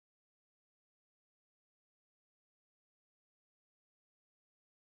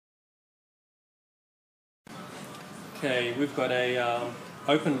Okay, we've got a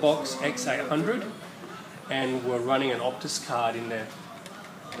open box X800 and we're running an Optus card in there.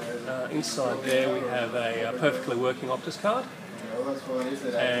 Inside there we have a perfectly working Optus card,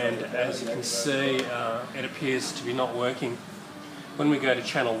 and as you can see it appears to be not working. When we go to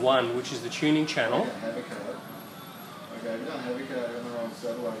channel 1, which is the tuning channel,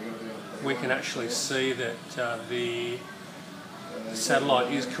 we can actually see that the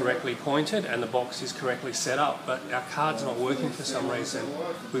satellite is correctly pointed and the box is correctly set up, but our card's not working for some reason.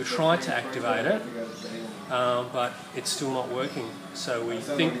 We've tried to activate it, but it's still not working. So we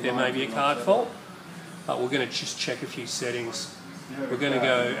think there may be a card fault, but we're going to just check a few settings. We're going to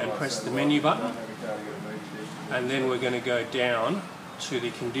go and press the menu button, and then we're going to go down to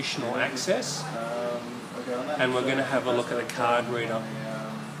the conditional access, and we're going to have a look at the card reader.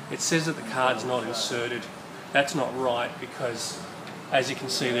 It says that the card's not inserted. That's not right, because as you can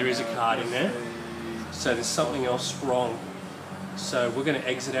see there is a card in there, so there's something else wrong. So we're going to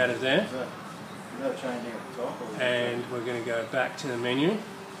exit out of there, and we're going to go back to the menu,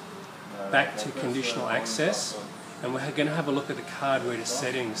 back to conditional access, and we're going to have a look at the card reader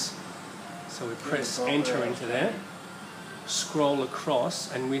settings. So we press enter into there, scroll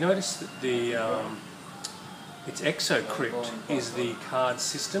across, and we notice that the it's Exocrypt is the card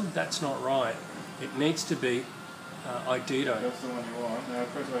system. That's not right. It needs to be iDito.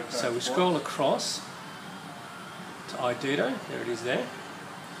 So we scroll across to iDito, there it is there,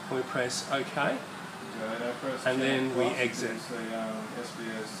 and we press OK, and then we exit.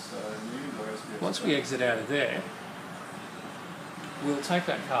 Once we exit out of there, we'll take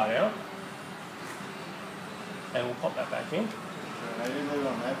that card out and we'll pop that back in.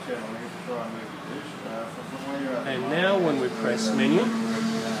 And now when we press menu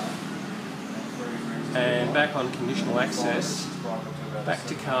and back on conditional access, back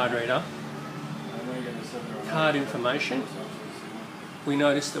to card reader, card information, we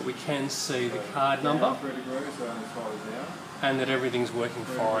notice that we can see the card number and that everything's working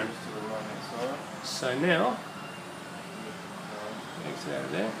fine. So now, exit out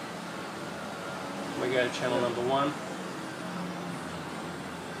of there, we go to channel number 1.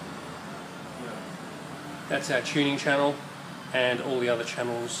 That's our tuning channel, and all the other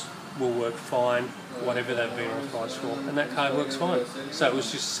channels will work fine, whatever they've been authorised for, and that card works fine. So it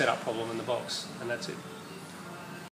was just a setup problem in the box, and that's it.